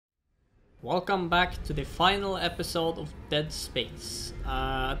Welcome back to the final episode of Dead Space.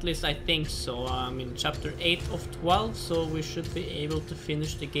 At least I think so. I'm in chapter 8 of 12, so we should be able to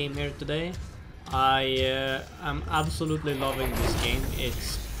finish the game here today. I am absolutely loving this game.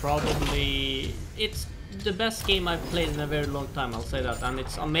 It's the best game I've played in a very long time, I'll say that. And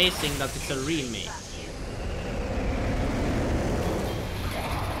it's amazing that it's a remake.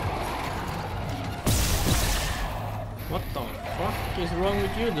 What the fuck is wrong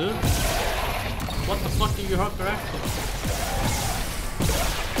with you, dude? What the fuck did you hacker after?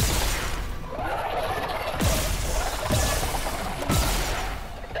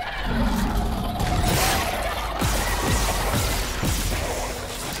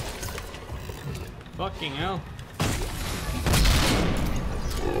 Fucking hell.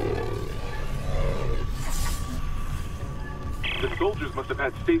 The soldiers must have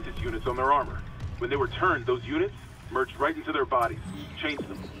had stasis units on their armor. When they were turned, those units merged right into their bodies, changed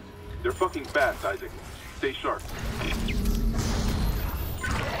them. They're fucking fast, Isaac. Stay sharp.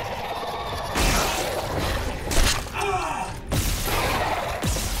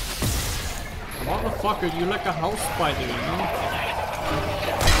 Motherfucker, you like a house spider, you know?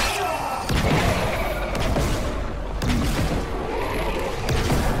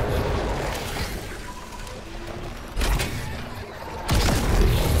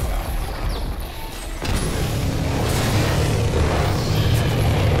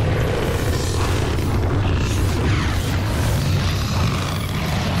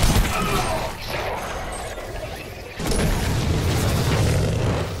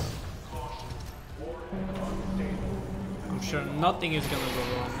 Nothing is gonna go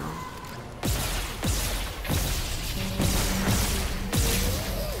wrong.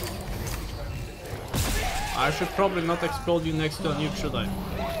 I should probably not explode you next to a nuke, should I?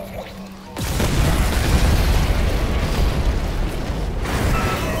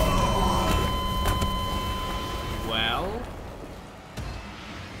 Well,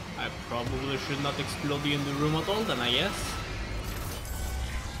 I probably should not explode you in the room at all then, I guess.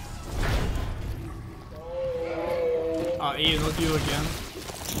 Ah, E, not you again.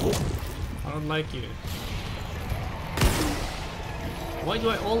 I don't like you. Why do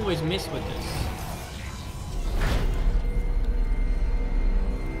I always miss with this?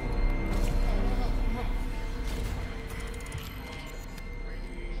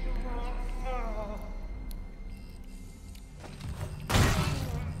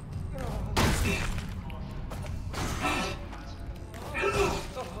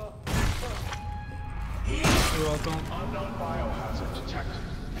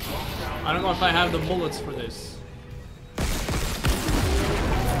 I don't know if I have the bullets for this.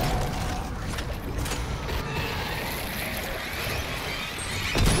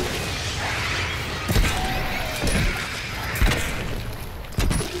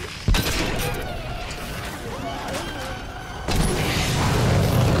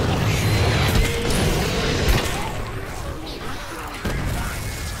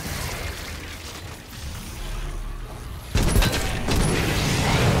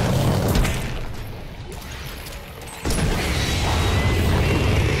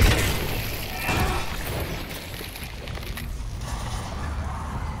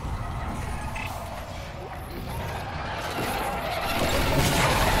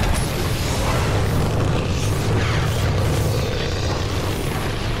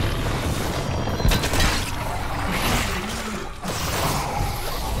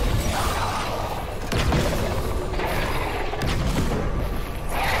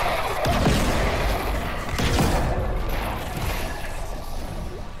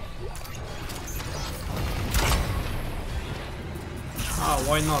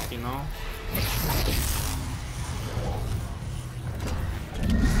 Why not, you know?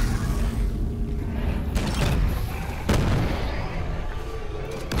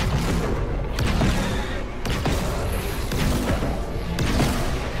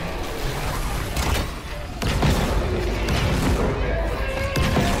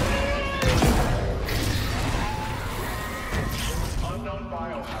 Unknown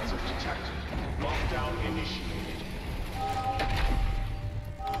biohazard detected. Lockdown initiated.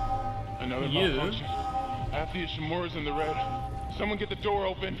 Another malfunction. Athlete Shimura's in the red. Someone get the door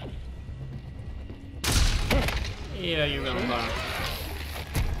open. Yeah, you're gonna die.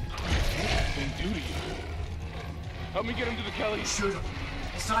 What did that thing do to you? Help me get him to the Kelly. Shoot him.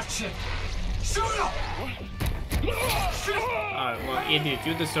 It's not shit. Shoot him! What? Shoot him! Alright, well, idiot,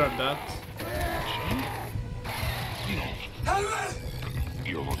 you deserve that. Help me!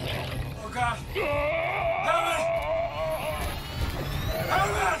 You're okay. Oh god. Help me! Help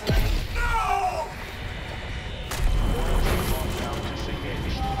me! No!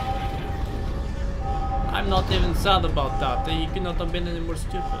 I'm not even sad about that. He could not have been any more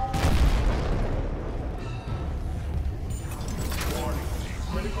stupid. Warning.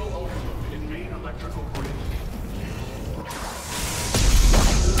 Critical overload in main electrical grid.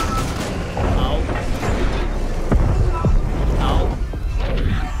 Ow. Ow.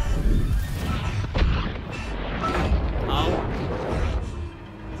 Ow.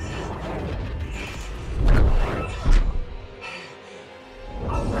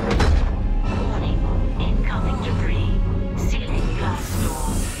 Incoming debris. Sealing blast door.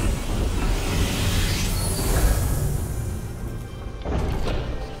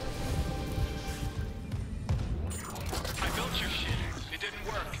 I built your shit. It didn't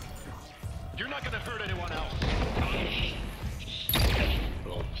work. You're not gonna hurt anyone else.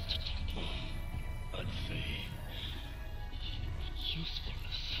 I'd say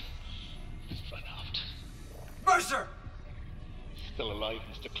usefulness is run out. Mercer! Still alive,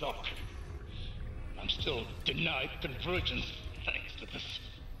 Mr. Clark. I'm still denied convergence thanks to this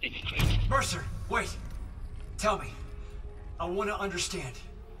ingrate. Mercer, wait. Tell me. I want to understand.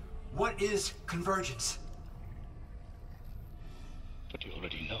 What is convergence? But you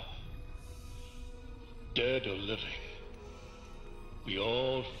already know. Dead or living, we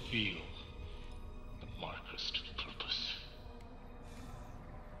all feel the marker's purpose.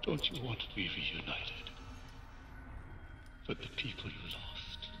 Don't you want to be reunited with the people you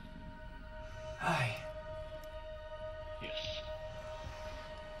lost? Aye. Yes.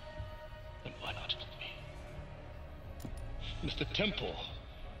 Then why not with me? Mr. Temple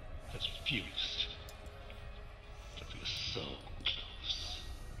has refused. But we are so close.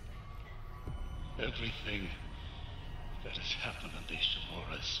 Everything that has happened on the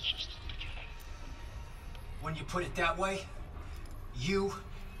Ishimura is just the beginning. When you put it that way, you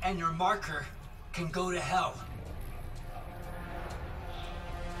and your marker can go to hell.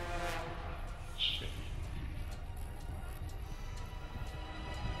 Shame.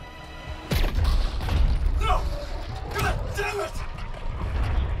 No! God damn it!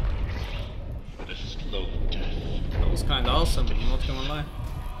 But a slow death. That was kinda awesome, I'm not gonna lie.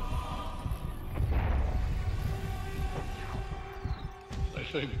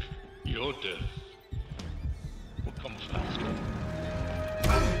 I think your death will come faster.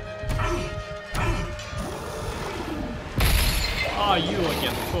 Ah, you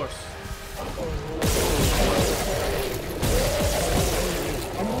again, of course.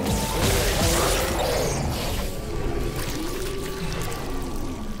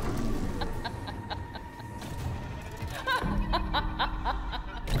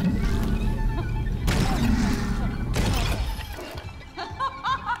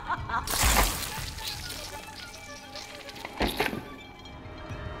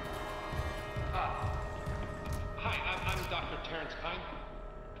 Hi, I'm Dr. Terrence Kine.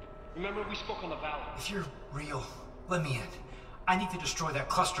 Remember we spoke on the valley? If you're real, let me in. I need to destroy that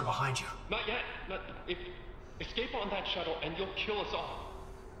cluster behind you. Not yet. Escape on that shuttle and you'll kill us all.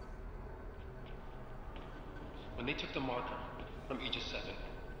 When they took the marker from Aegis 7,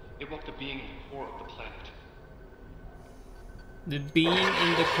 it woke the being in the core of the planet. The beam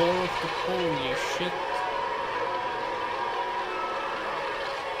in the core of the holy shit.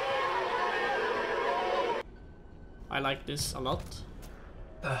 I like this a lot.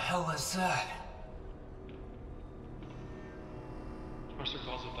 The hell is that? Mercer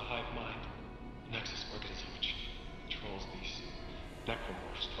calls it the hive mind, the nexus organism which controls these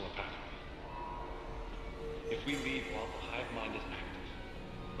necromorphs telepathically. If we leave while the hive mind is active,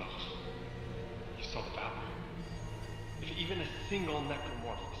 well, you saw the valley. If even a single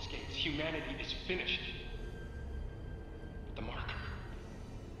necromorph escapes, humanity is finished. But the marker.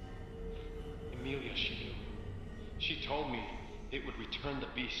 Emilia, she knew. She told me it would return the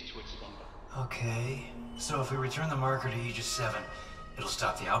beast to its slumber. Okay, so if we return the marker to Aegis 7, it'll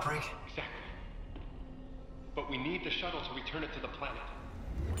stop the outbreak? Exactly. But we need the shuttle to return it to the planet.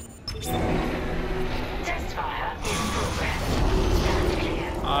 Test fire in progress. Stand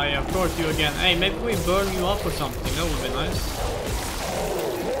clear. Ah, yeah, of course you again. Hey, maybe we burn you up or something. That would be nice.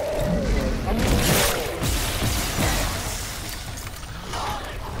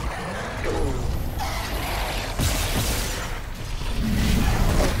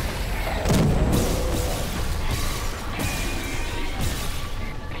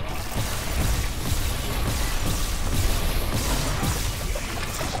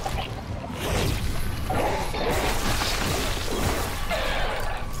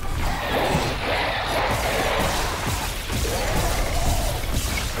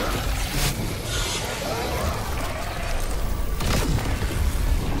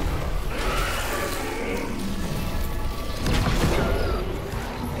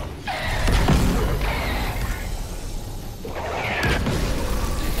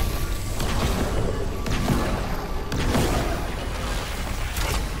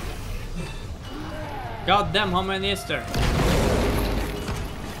 God damn, how many is there?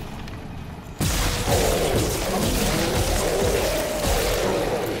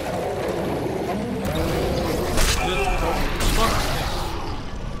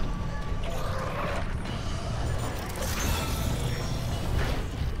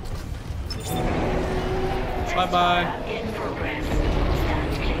 Bye-bye. In progress.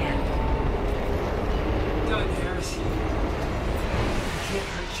 Stand clear. Done, Harris. Can't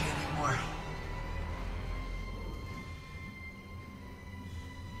hurt you anymore.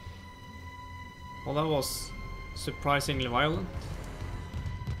 Well, that was surprisingly violent.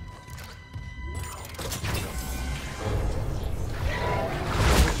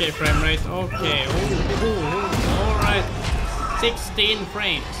 Okay, frame rate. Okay. All right. 16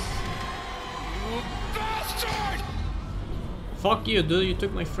 frames. Fuck you, dude. You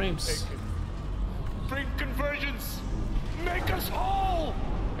took my frames. Bring conversions! Make us whole!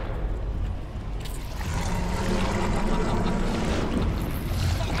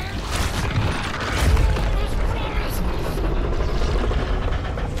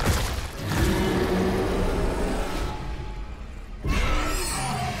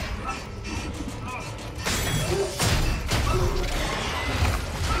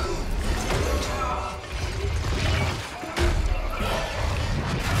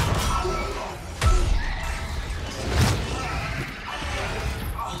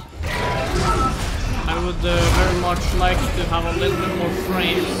 I would very much like to have a little bit more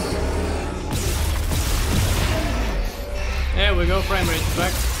frames. There we go, frame rate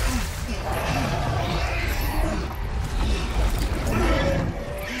back.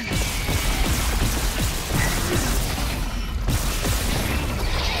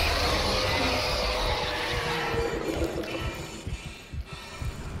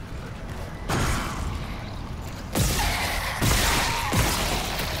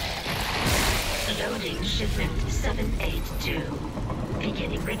 Loading shipment 782.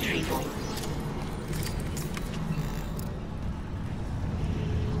 Beginning retrieval.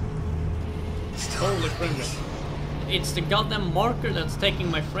 Holy frame rate. It's the goddamn marker that's taking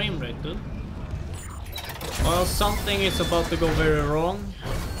my frame rate, dude. Well, something is about to go very wrong.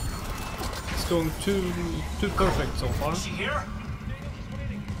 It's going too perfect so far. Is she here?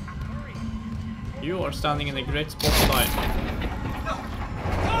 You are standing in a great spotlight.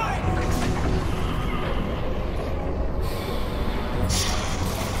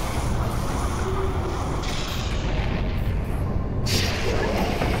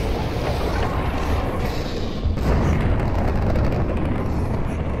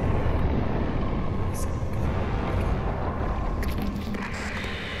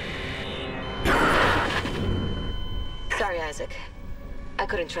 Sorry, Isaac. I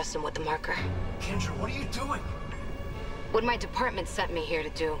couldn't trust him with the marker. Kendra, what are you doing? What my department sent me here to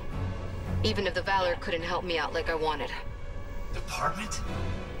do. Even if the Valor couldn't help me out like I wanted. Department?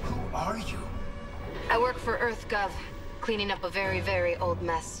 Who are you? I work for EarthGov, cleaning up a very, very old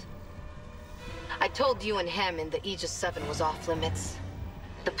mess. I told you and Hammond that Aegis 7 was off limits.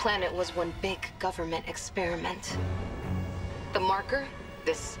 The planet was one big government experiment. The marker,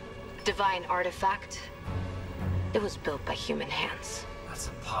 this divine artifact, it was built by human hands. That's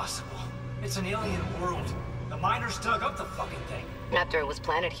impossible. It's an alien world. The miners dug up the fucking thing. After it was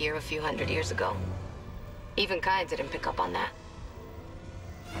planted here a few hundred years ago. Even Kai didn't pick up on that.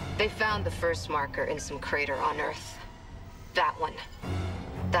 They found the first marker in some crater on Earth. That one.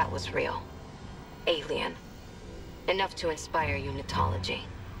 That was real. Alien. Enough to inspire unitology.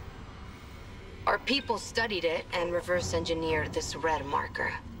 Our people studied it and reverse engineered this red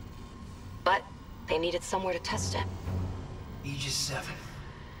marker. But they needed somewhere to test it. Aegis 7.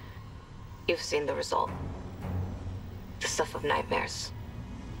 You've seen the result. The stuff of nightmares.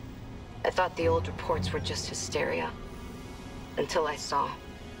 I thought the old reports were just hysteria. Until I saw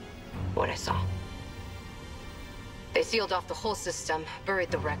what I saw. They sealed off the whole system,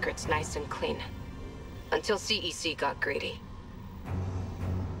 buried the records nice and clean. Until CEC got greedy.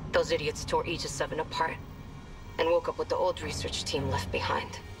 Those idiots tore Aegis 7 apart. And woke up with the old research team left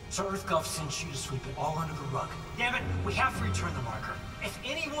behind. So EarthGov sent you to sweep it all under the rug. Damn it, we have to return the marker. If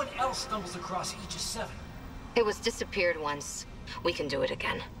anyone else stumbles across Aegis 7. It was disappeared once. We can do it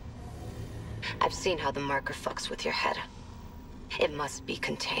again. I've seen how the marker fucks with your head. It must be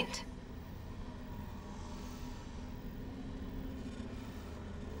contained.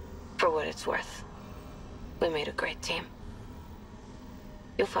 For what it's worth, we made a great team.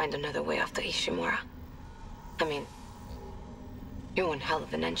 You'll find another way off the Ishimura. I mean, you're one hell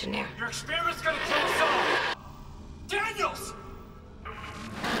of an engineer. Your experiment's gonna kill us all! Daniels!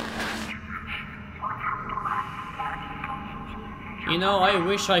 You know, I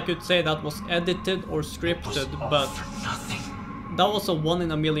wish I could say that was edited or scripted, but that was a 1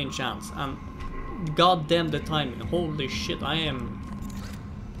 in a million chance, and goddamn the timing. Holy shit, I am...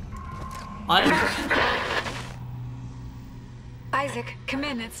 Isaac, come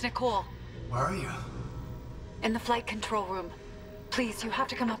in, it's Nicole. Where are you? In the flight control room. Please, you have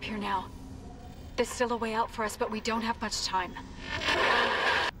to come up here now. There's still a way out for us, but we don't have much time.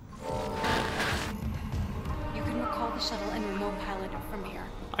 You can recall the shuttle and remote pilot it from here.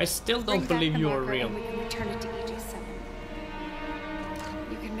 I still don't believe you are real. We can return it to EJ7.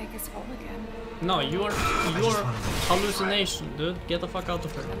 You can make us whole again. No, you're hallucination, dude. Get the fuck out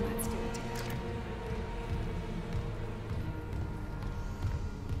of here. Then let's do it together.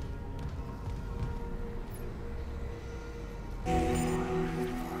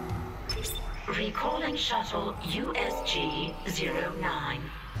 Recalling shuttle USG-09.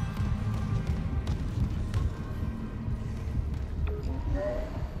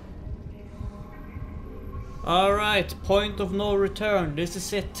 Alright, point of no return. This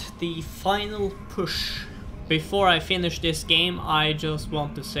is it, the final push. Before I finish this game, I just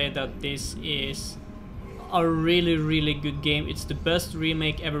want to say that this is a really good game. It's the best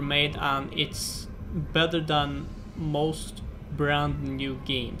remake ever made, and it's better than most brand new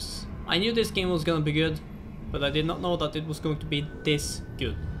games. I knew this game was gonna be good, but I did not know that it was going to be this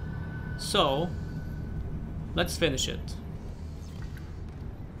good. So, let's finish it.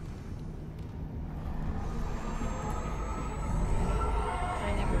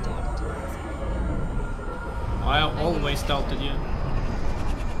 I always doubted you.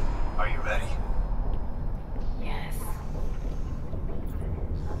 Are you ready? Yes.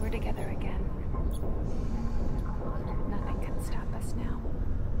 We're together again. Nothing can stop us now.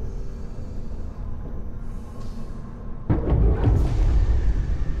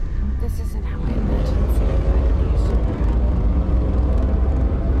 This isn't how I imagined saying goodbye to the ocean.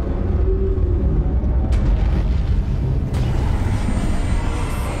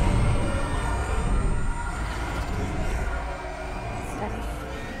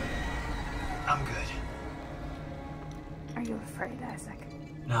 I'm good. Are you afraid, Isaac?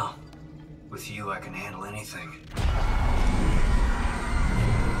 No. With you, I can handle anything.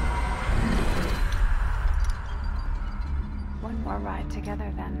 One more ride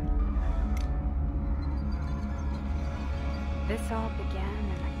together, then. This all began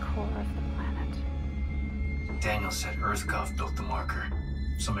in the core of the planet. Daniel said EarthGov built the marker.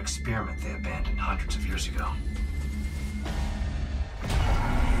 Some experiment they abandoned hundreds of years ago.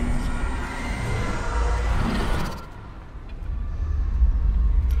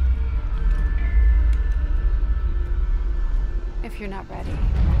 If you're not ready,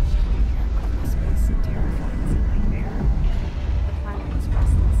 miracle space and terrifying something there. The planet is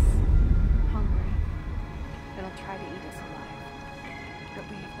restless, hungry. It'll try to eat us alive. But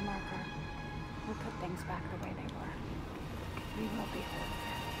we have the marker. We'll put things back the way they were. We will be whole again.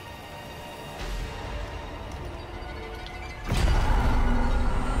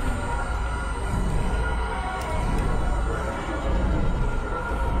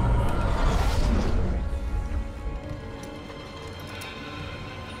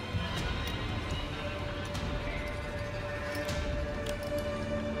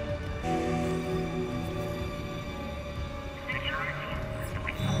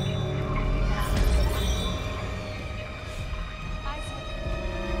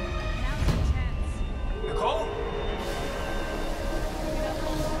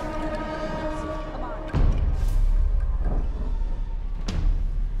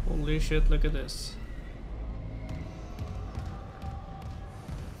 Holy shit, look at this.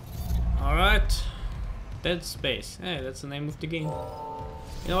 Alright. Dead Space. Hey, that's the name of the game.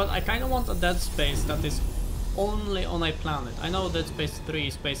 You know what, I kinda want a Dead Space that is only on a planet. I know Dead Space 3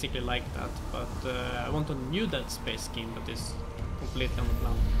 is basically like that, but I want a new Dead Space game that is completely on the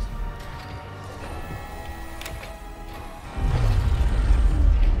planet.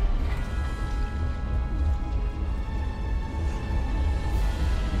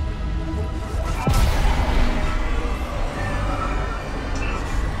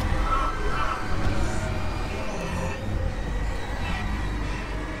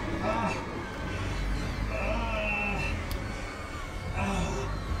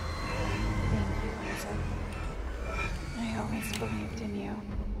 Believed in you.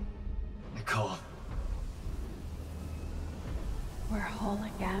 Nicole. We're whole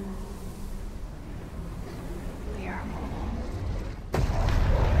again. We are whole.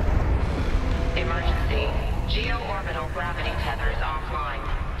 Emergency. Geo-orbital gravity tethers offline.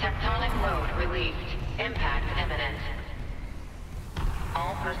 Tectonic load released. Impact imminent.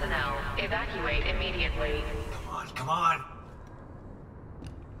 All personnel, evacuate immediately. Come on, come on.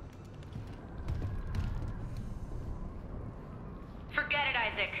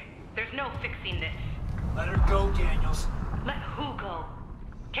 Isaac. There's no fixing this. Let her go, Daniels. Let who go?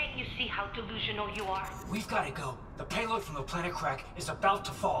 Can't you see how delusional you are? We've got to go. The payload from the planet crack is about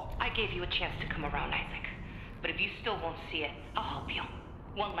to fall. I gave you a chance to come around, Isaac. But if you still won't see it, I'll help you.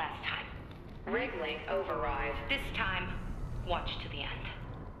 One last time. Rig link override. This time, watch to the end.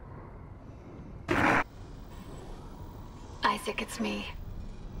 Isaac, it's me.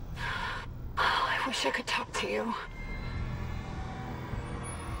 I wish I could talk to you.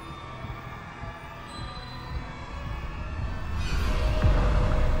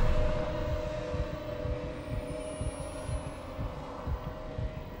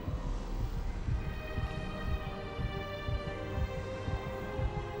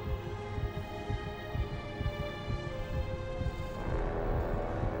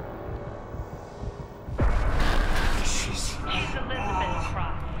 She's Elizabeth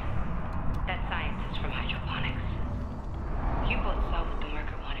Frost. That scientist from hydroponics. You both saw what the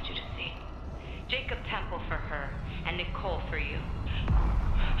marker wanted you to see. Jacob Temple for her, and Nicole for you.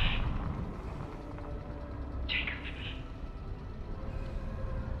 Jacob.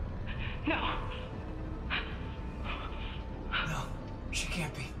 No. No, she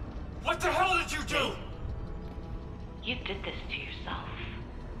can't be. What the hell did you do? You did this to yourself.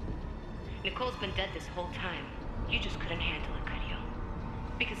 Nicole's been dead this whole time. You just couldn't handle it, could you?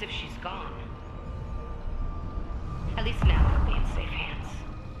 Because if she's gone, at least now it'll be in safe hands.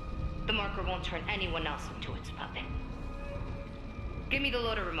 The marker won't turn anyone else into its puppet. Give me the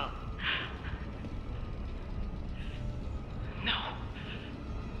loader remote. No.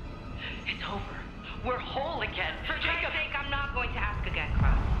 It's over. We're whole again. For Jacob's sake, I'm not going to ask again,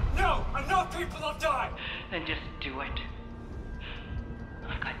 Cross. No! Enough people have died! Then just do it.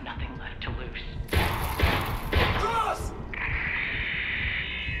 I've got nothing left to lose. Cross!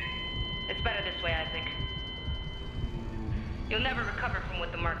 It's better this way, Isaac. You'll never recover from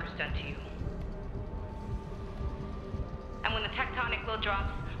what the marker's done to you. And when the tectonic will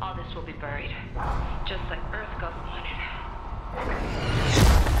drops, all this will be buried. Just like Earth Gov wanted.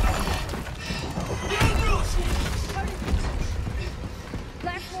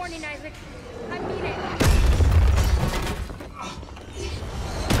 Last warning, Isaac. I mean it.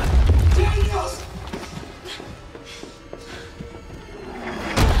 Daniels!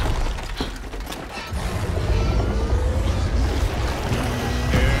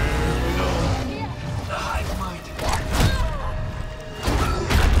 The hive mind.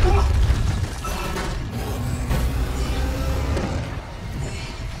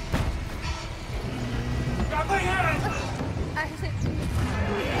 Got my hand! Isaac.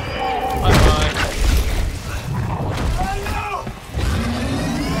 Bye-bye. I know!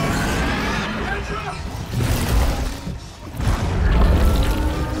 Andrew!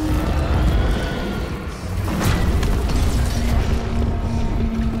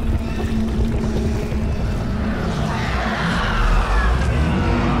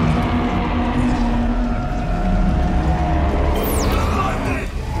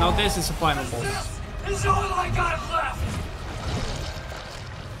 Now this is a final boss. This is all I got left!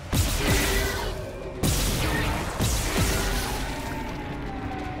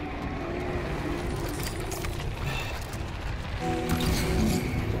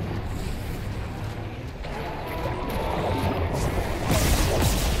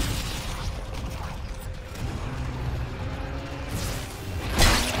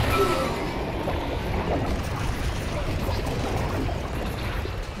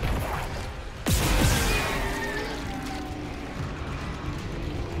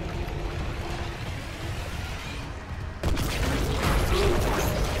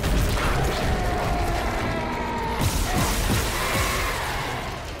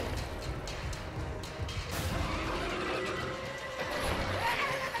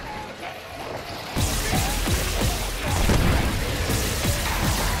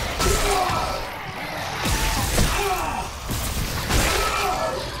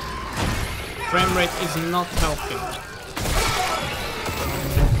 Frame rate is not helping.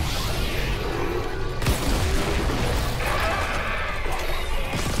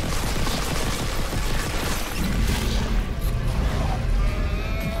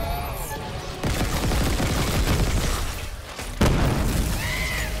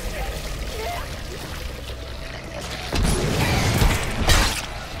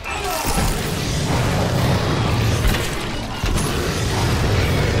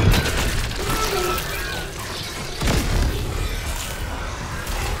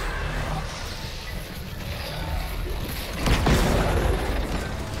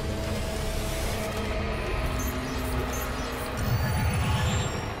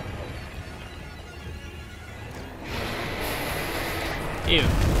 Ew.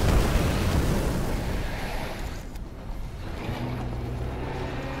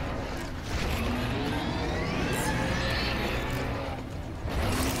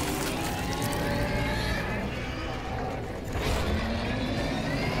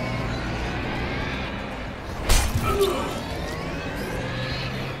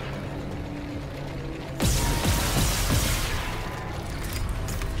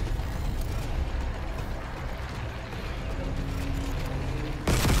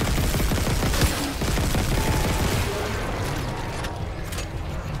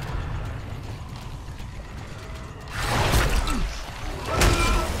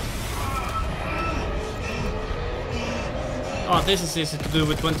 Oh, this is easy to do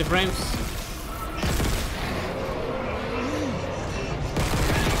with 20 frames.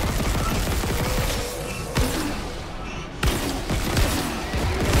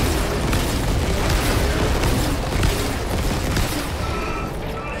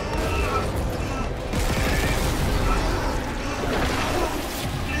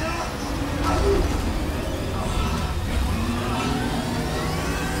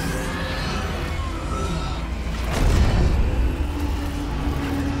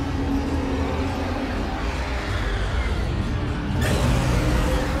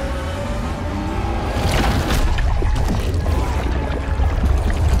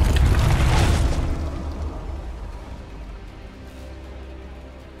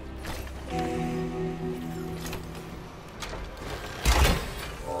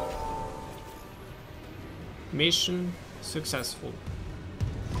 Mission successful.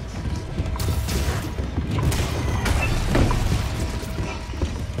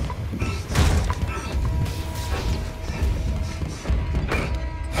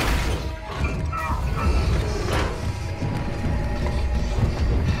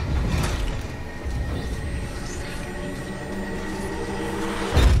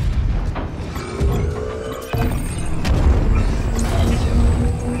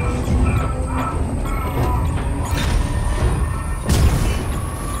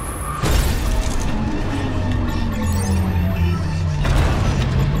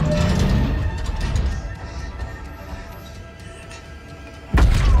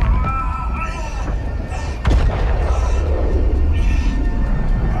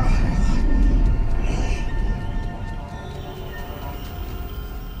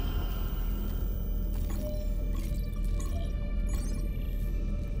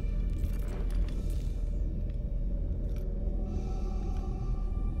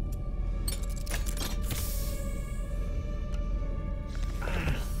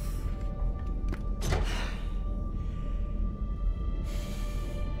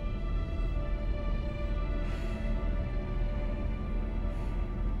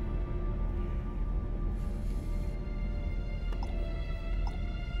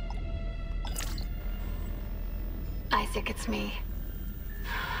 Isaac, it's me.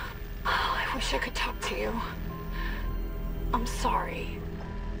 Oh, I wish I could talk to you. I'm sorry.